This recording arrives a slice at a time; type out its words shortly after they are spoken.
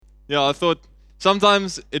Yeah, I thought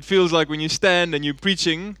sometimes it feels like when you stand and you're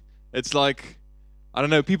preaching, it's like, I don't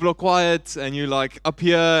know, people are quiet and you're like up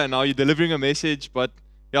here and now you're delivering a message. But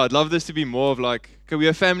yeah, I'd love this to be more of like, okay,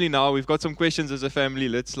 we're a family now. We've got some questions as a family.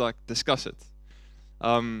 Let's like discuss it.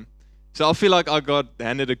 Um, so I feel like I got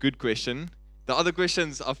handed a good question. The other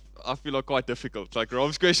questions I feel are quite difficult. Like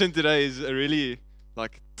Rob's question today is a really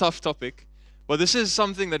like tough topic. But this is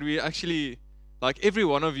something that we actually, like every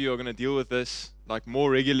one of you are going to deal with this like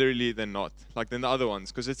more regularly than not, like than the other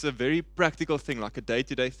ones, because it's a very practical thing, like a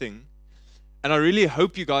day-to-day thing. And I really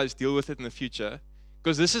hope you guys deal with it in the future,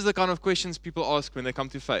 because this is the kind of questions people ask when they come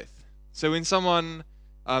to faith. So when someone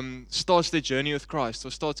starts their journey with Christ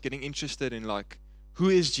or starts getting interested in like, who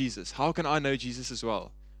is Jesus? How can I know Jesus as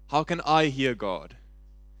well? How can I hear God?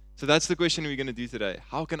 So that's the question we're going to do today.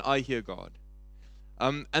 How can I hear God?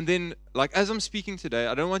 And then, like, as I'm speaking today,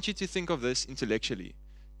 I don't want you to think of this intellectually.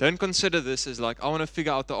 Don't consider this as like, I want to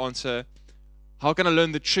figure out the answer. How can I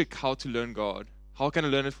learn the trick how to learn God? How can I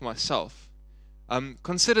learn it for myself?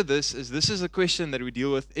 Consider this as this is a question that we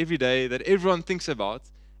deal with every day, that everyone thinks about.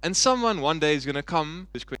 And someone one day is going to come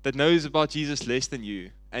that knows about Jesus less than you.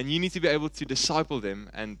 And you need to be able to disciple them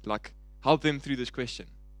and like help them through this question.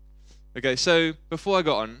 Okay, so before I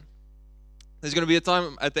go on, there's going to be a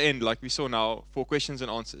time at the end, like we saw now, for questions and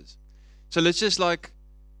answers. So let's just like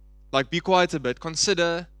be quiet a bit.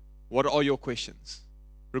 Consider, what are your questions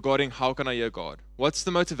regarding how can I hear God? What's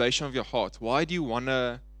the motivation of your heart? Why do you want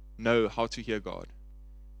to know how to hear God?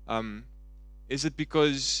 Is it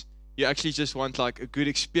because you actually just want like a good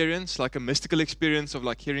experience, like a mystical experience of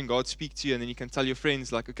like hearing God speak to you, and then you can tell your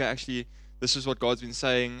friends like, okay, actually, this is what God's been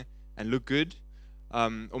saying, and look good?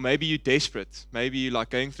 Or maybe you're desperate. Maybe you're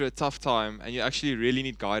like going through a tough time and you actually really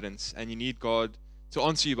need guidance and you need God to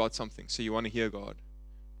answer you about something, so you want to hear God.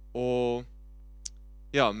 Or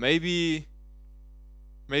yeah, maybe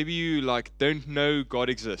you like don't know God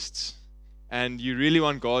exists and you really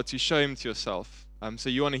want God to show him to yourself. So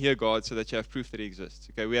you want to hear God so that you have proof that he exists.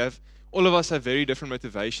 Okay, all of us have very different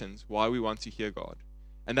motivations why we want to hear God.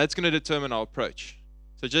 And that's going to determine our approach.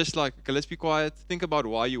 So just like, okay, let's be quiet, think about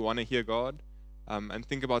why you want to hear God. And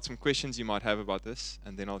think about some questions you might have about this,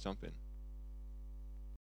 and then I'll jump in.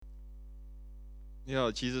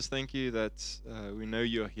 Yeah, Jesus, thank you that we know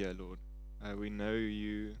you are here, Lord. We know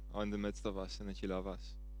you are in the midst of us and that you love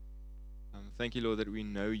us. Thank you, Lord, that we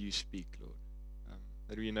know you speak, Lord.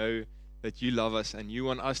 That we know that you love us and you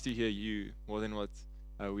want us to hear you more than what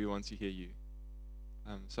we want to hear you.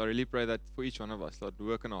 So I really pray that for each one of us, Lord,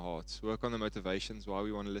 work on our hearts, work on the motivations, why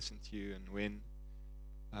we want to listen to you and when.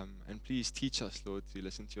 And please teach us, Lord, to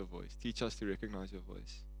listen to your voice. Teach us to recognize your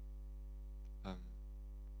voice.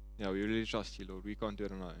 Yeah, we really trust you, Lord. We can't do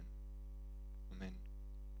it on our own.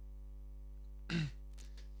 Amen.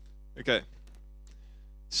 Okay.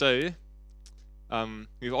 So,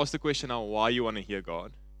 we've asked the question now, why you want to hear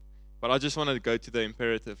God. But I just want to go to the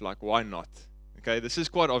imperative, like, why not? Okay, this is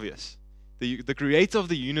quite obvious. The creator of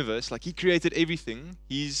the universe, like, he created everything.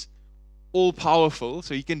 He's all-powerful,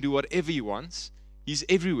 so he can do whatever he wants. He's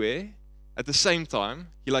everywhere at the same time.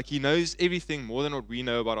 He knows everything more than what we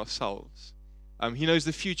know about ourselves. He knows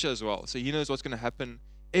the future as well. So he knows what's going to happen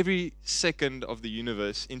every second of the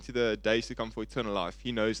universe into the days to come for eternal life.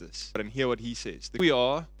 He knows this. And hear what he says. We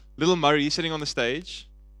are little Murray sitting on the stage,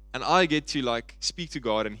 and I get to like speak to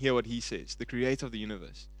God and hear what he says, the creator of the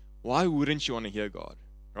universe. Why wouldn't you want to hear God,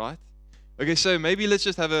 right? Okay, so maybe let's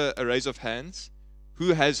just have a raise of hands.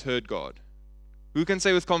 Who has heard God? Who can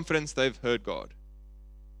say with confidence they've heard God?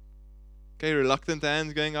 Okay, reluctant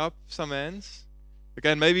hands going up, some hands. Okay,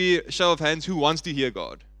 and maybe a show of hands, who wants to hear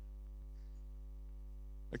God?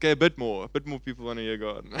 Okay, a bit more people want to hear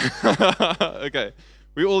God. Okay,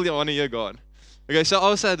 we all want to hear God. Okay, so I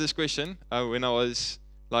also had this question when I was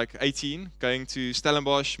like 18, going to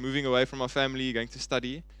Stellenbosch, moving away from my family, going to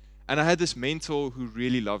study. And I had this mentor who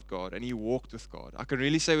really loved God, and he walked with God. I can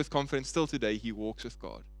really say with confidence, still today, he walks with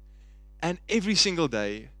God. And every single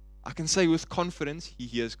day, I can say with confidence, he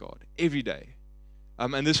hears God every day.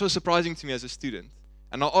 And this was surprising to me as a student.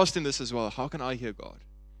 And I asked him this as well, how can I hear God?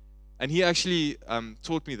 And he actually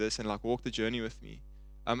taught me this and like walked the journey with me.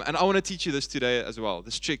 And I want to teach you this today as well,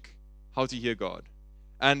 this trick, how to hear God.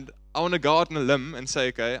 And I want to go out on a limb and say,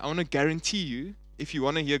 okay, I want to guarantee you, if you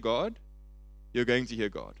want to hear God, you're going to hear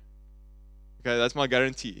God. Okay, that's my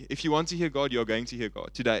guarantee. If you want to hear God, you're going to hear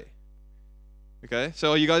God today. Okay,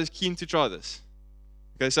 so are you guys keen to try this?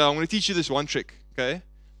 Okay, so I'm going to teach you this one trick, okay?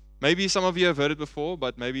 Maybe some of you have heard it before,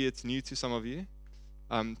 but maybe it's new to some of you.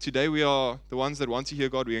 Today we are the ones that want to hear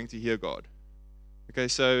God, we're going to hear God. Okay,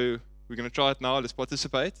 so we're going to try it now. Let's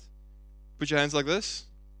participate. Put your hands like this.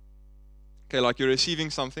 Okay, like you're receiving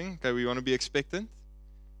something. Okay, we want to be expectant.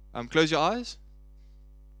 Close your eyes.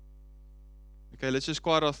 Okay, let's just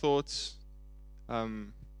quiet our thoughts.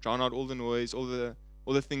 Drown out all the noise, all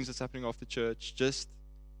the things that's happening after church. Just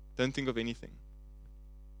don't think of anything.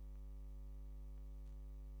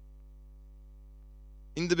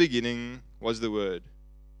 In the beginning was the Word.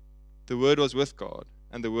 The Word was with God,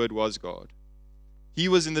 and the Word was God. He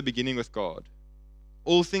was in the beginning with God.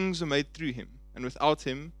 All things were made through him, and without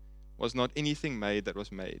him was not anything made that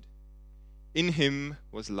was made. In him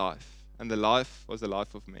was life, and the life was the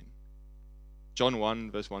life of men. John 1,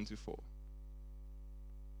 verse 1 to 4.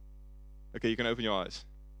 Okay, you can open your eyes.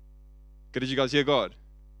 Okay, did you guys hear God?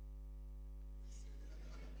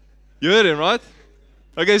 You heard him, right?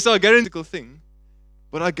 Okay, so I guarantee thing,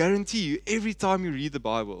 but I guarantee you, every time you read the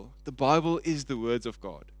Bible is the words of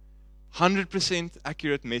God. 100%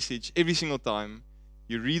 accurate message every single time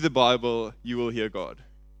you read the Bible, you will hear God.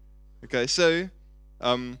 Okay, so,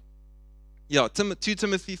 2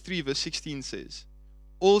 Timothy 3 verse 16 says,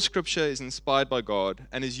 all scripture is inspired by God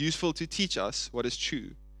and is useful to teach us what is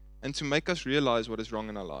true and to make us realize what is wrong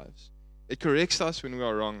in our lives. It corrects us when we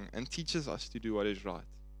are wrong and teaches us to do what is right.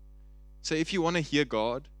 So if you want to hear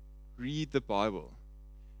God, read the Bible.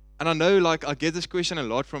 And I know, like, I get this question a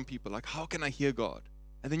lot from people, like, how can I hear God?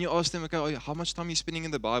 And then you ask them, okay, how much time are you spending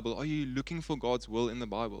in the Bible? Are you looking for God's will in the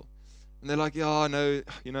Bible? And they're like, yeah, I know,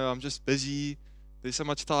 I'm just busy. There's so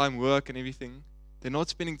much time, work and everything. They're not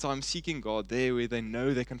spending time seeking God there where they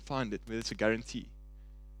know they can find it, where it's a guarantee.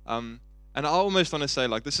 And I almost want to say,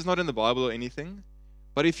 like, this is not in the Bible or anything,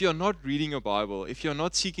 but if you're not reading your Bible, if you're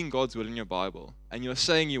not seeking God's will in your Bible, and you're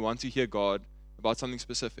saying you want to hear God about something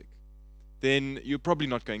specific, then you're probably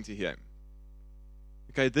not going to hear him.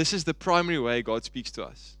 Okay, this is the primary way God speaks to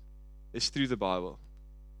us. It's through the Bible.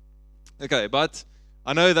 Okay, but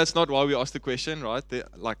I know that's not why we asked the question, right?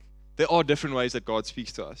 There are different ways that God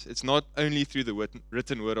speaks to us. It's not only through the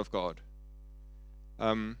written word of God.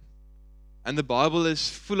 And the Bible is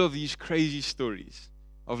full of these crazy stories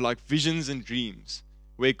of like visions and dreams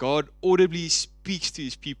where God audibly speaks to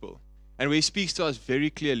his people and where he speaks to us very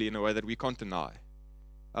clearly in a way that we can't deny.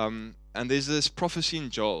 And there's this prophecy in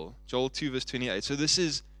Joel 2 verse 28. So this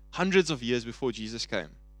is hundreds of years before Jesus came.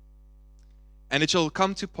 And it shall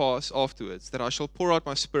come to pass afterwards that I shall pour out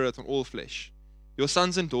my spirit on all flesh. Your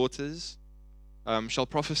sons and daughters shall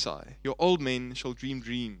prophesy. Your old men shall dream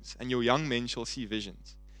dreams, and your young men shall see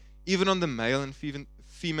visions. Even on the male and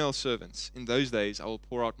female servants, in those days I will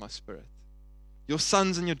pour out my spirit. Your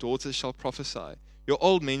sons and your daughters shall prophesy. Your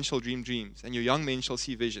old men shall dream dreams, and your young men shall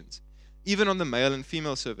see visions. Even on the male and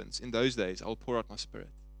female servants, in those days I will pour out my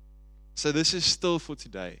spirit. So this is still for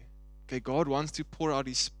today. Okay, God wants to pour out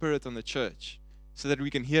his spirit on the church so that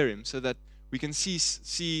we can hear him, so that we can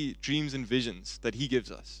see dreams and visions that he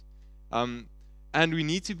gives us. And we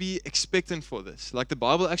need to be expectant for this. Like the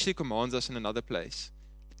Bible actually commands us in another place.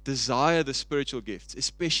 Desire the spiritual gifts,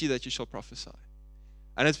 especially that you shall prophesy.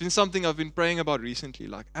 And it's been something I've been praying about recently.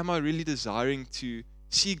 Like, am I really desiring to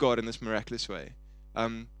see God in this miraculous way?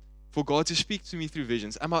 For God to speak to me through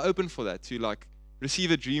visions. Am I open for that? To like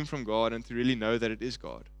receive a dream from God and to really know that it is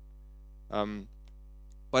God.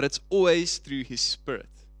 But it's always through his spirit.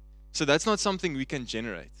 So that's not something we can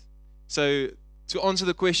generate. So to answer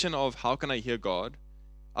the question of how can I hear God,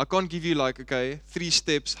 I can't give you like, 3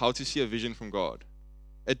 steps how to see a vision from God.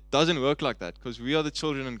 It doesn't work like that because we are the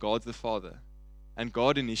children and God's the Father. And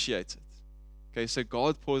God initiates it. Okay, so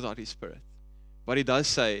God pours out his spirit. But he does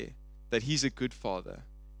say that he's a good Father.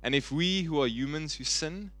 And if we who are humans who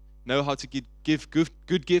sin know how to give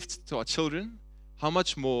good gifts to our children, how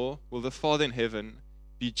much more will the Father in heaven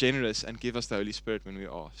be generous and give us the Holy Spirit when we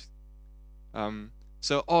ask?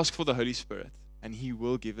 So ask for the Holy Spirit, and he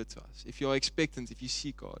will give it to us. If you are expectant, if you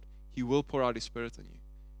seek God, he will pour out his spirit on you.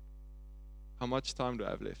 How much time do I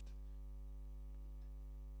have left?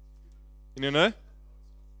 You know?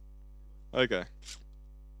 Okay.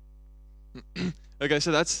 Okay,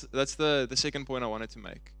 so that's the second point I wanted to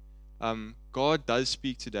make. God does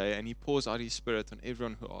speak today, and he pours out his spirit on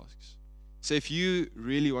everyone who asks. So if you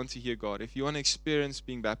really want to hear God, if you want to experience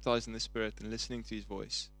being baptized in the Spirit and listening to his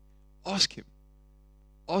voice, ask him.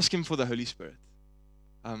 Ask him for the Holy Spirit.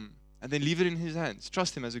 And then leave it in his hands.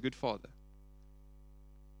 Trust him as a good Father.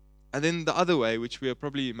 And then the other way, which we are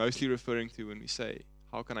probably mostly referring to when we say,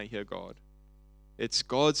 how can I hear God? It's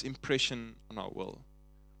God's impression on our will.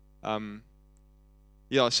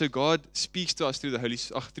 So God speaks to us through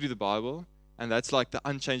through the Bible, and that's like the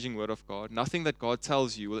unchanging word of God. Nothing that God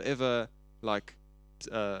tells you will ever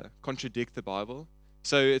contradict the Bible.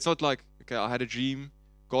 So it's not like, I had a dream,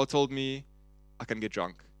 God told me I can get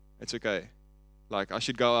drunk. It's okay. like I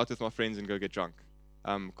should go out with my friends and go get drunk,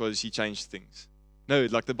 because he changed things. No,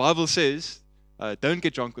 like the Bible says, don't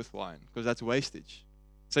get drunk with wine, because that's wastage.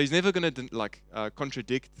 So he's never going to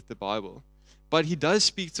contradict the Bible. But he does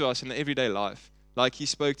speak to us in the everyday life. Like he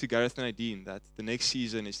spoke to Gareth and Nadine that the next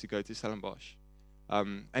season is to go to Stellenbosch.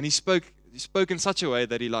 And he spoke in such a way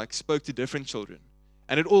that he like spoke to different children.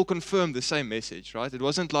 And it all confirmed the same message, right? It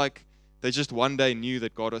wasn't like they just one day knew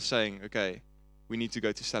that God was saying, okay, we need to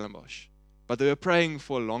go to Stellenbosch. But they were praying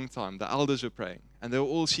for a long time. The elders were praying. And they were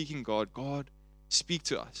all seeking God. God, speak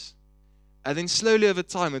to us. And then slowly over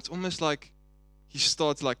time, it's almost like he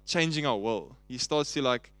starts like changing our will. He starts to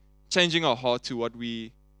like changing our heart to what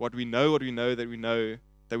we know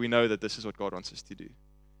that this is what God wants us to do.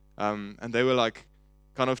 And they were like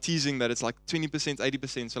kind of teasing that it's like 20%,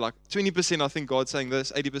 80%. So like 20% I think God's saying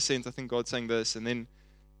this, 80% I think God's saying this, and then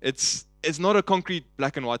it's not a concrete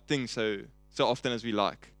black and white thing so often as we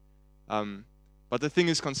like. But the thing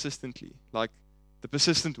is consistently, like the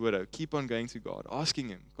persistent widow, keep on going to God, asking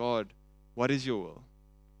him, God, what is your will?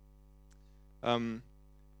 And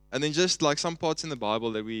then just like some parts in the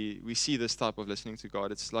Bible that we see this type of listening to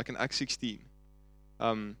God. It's like in Acts 16.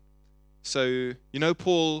 So,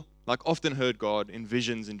 Paul like often heard God in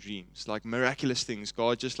visions and dreams, like miraculous things,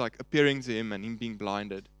 God just like appearing to him and him being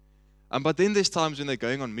blinded. But then there's times when they're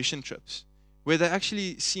going on mission trips where they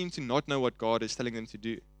actually seem to not know what God is telling them to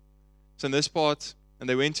do. So in this part, and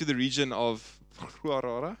they went to the region of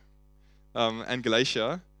and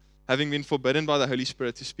Galatia, having been forbidden by the Holy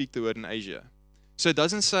Spirit to speak the word in Asia. So it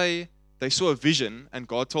doesn't say they saw a vision and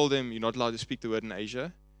God told them, you're not allowed to speak the word in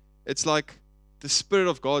Asia. It's like the Spirit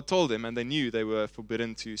of God told them and they knew they were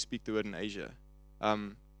forbidden to speak the word in Asia.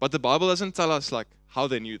 But the Bible doesn't tell us like how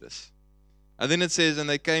they knew this. And then it says, and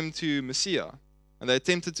they came to Mysia and they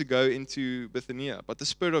attempted to go into Bithynia, but the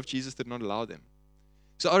Spirit of Jesus did not allow them.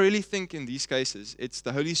 So I really think in these cases, it's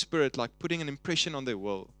the Holy Spirit like putting an impression on their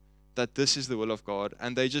will that this is the will of God,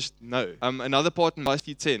 and they just know. Another part in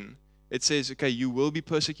Matthew 10, it says, okay, you will be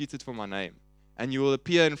persecuted for my name, and you will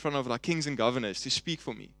appear in front of like kings and governors to speak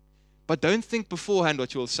for me. But don't think beforehand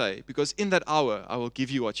what you will say, because in that hour I will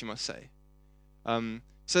give you what you must say.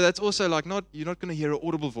 So that's also like you're not going to hear an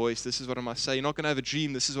audible voice, this is what I must say. You're not going to have a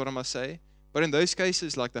dream, this is what I must say. But in those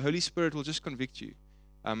cases, like the Holy Spirit will just convict you.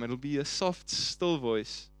 It'll be a soft, still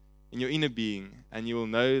voice in your inner being, and you will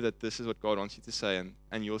know that this is what God wants you to say,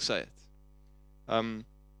 and you'll say it.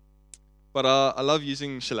 But I love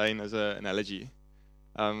using Shalane as an analogy,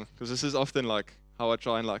 because this is often like how I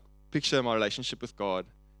try and like picture my relationship with God,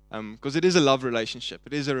 because it is a love relationship.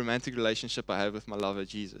 It is a romantic relationship I have with my lover,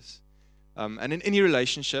 Jesus. And in any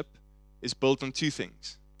relationship is built on two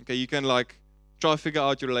things. Okay, you can like try to figure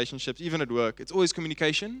out your relationships, even at work. It's always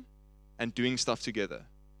communication and doing stuff together.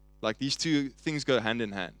 Like these two things go hand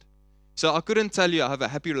in hand. So I couldn't tell you I have a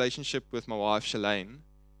happy relationship with my wife, Shalane,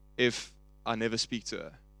 if I never speak to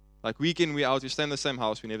her. Like week in, week out, we stay in the same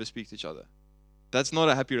house, we never speak to each other. That's not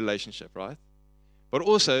a happy relationship, right? But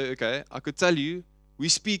also, okay, I could tell you, we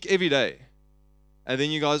speak every day. And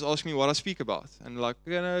then you guys ask me what I speak about. And like,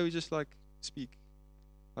 we just like speak.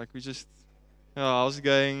 Like we just, how's it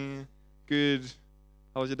going? Good.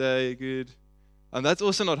 How was your day? Good. And that's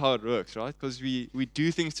also not how it works, right? Because we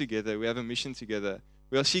do things together. We have a mission together.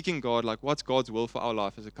 We are seeking God, like what's God's will for our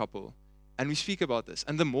life as a couple. And we speak about this.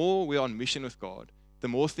 And the more we're on mission with God, the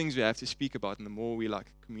more things we have to speak about and the more we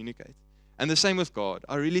like communicate. And the same with God.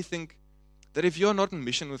 I really think that if you're not on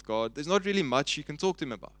mission with God, there's not really much you can talk to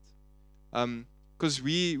him about. Because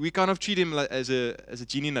we kind of treat him like as a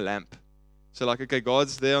genie in a lamp. So like, okay,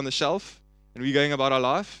 God's there on the shelf and we're going about our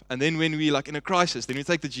life. And then when we like in a crisis, then we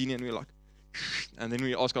take the genie and we're like, and then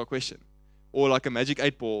we ask our question. Or like a magic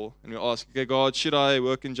 8-ball and we ask, okay, God, should I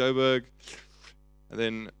work in Joburg? And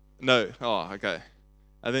then, no. Oh, okay.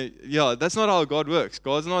 And then, that's not how God works.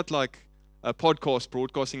 God's not like a podcast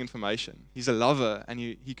broadcasting information. He's a lover and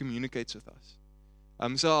he communicates with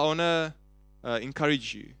us. So I want to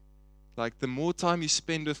encourage you. Like the more time you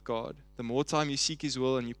spend with God, the more time you seek his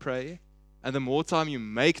will and you pray, and the more time you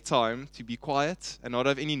make time to be quiet and not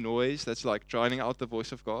have any noise that's like drowning out the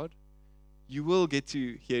voice of God, you will get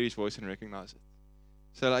to hear his voice and recognize it.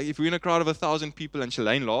 So like if we're in a crowd of 1,000 people and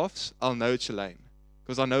Shalane laughs, I'll know it's Shalane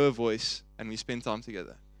because I know her voice and we spend time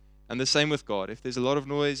together. And the same with God. If there's a lot of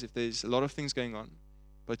noise, if there's a lot of things going on,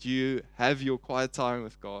 but you have your quiet time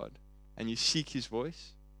with God and you seek his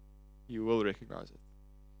voice, you will recognize it.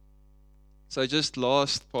 So just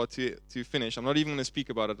last part to finish. I'm not even going to speak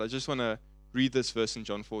about it. I just want to read this verse in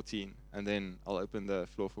John 14 and then I'll open the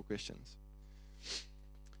floor for questions.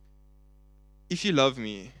 If you love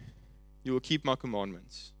me, you will keep my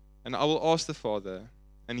commandments, and I will ask the Father,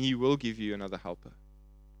 and He will give you another helper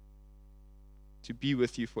to be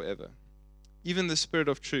with you forever. Even the Spirit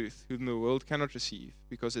of truth, whom the world cannot receive,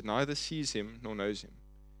 because it neither sees Him nor knows Him.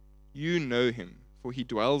 You know Him, for He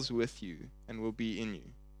dwells with you and will be in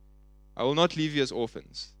you. I will not leave you as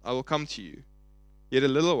orphans. I will come to you. Yet a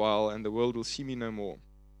little while, and the world will see me no more.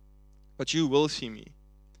 But you will see me.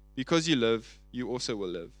 Because you live, you also will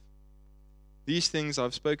live. These things I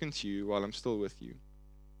have spoken to you while I'm still with you.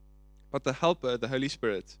 But the Helper, the Holy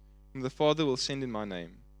Spirit, whom the Father will send in my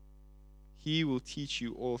name, He will teach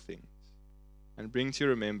you all things and bring to your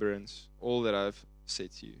remembrance all that I have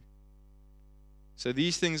said to you. So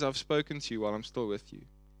these things I've spoken to you while I'm still with you.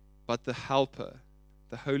 But the Helper,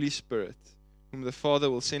 the Holy Spirit, whom the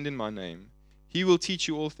Father will send in my name, He will teach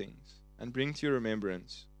you all things and bring to your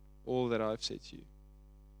remembrance all that I have said to you.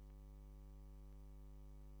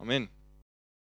 Amen.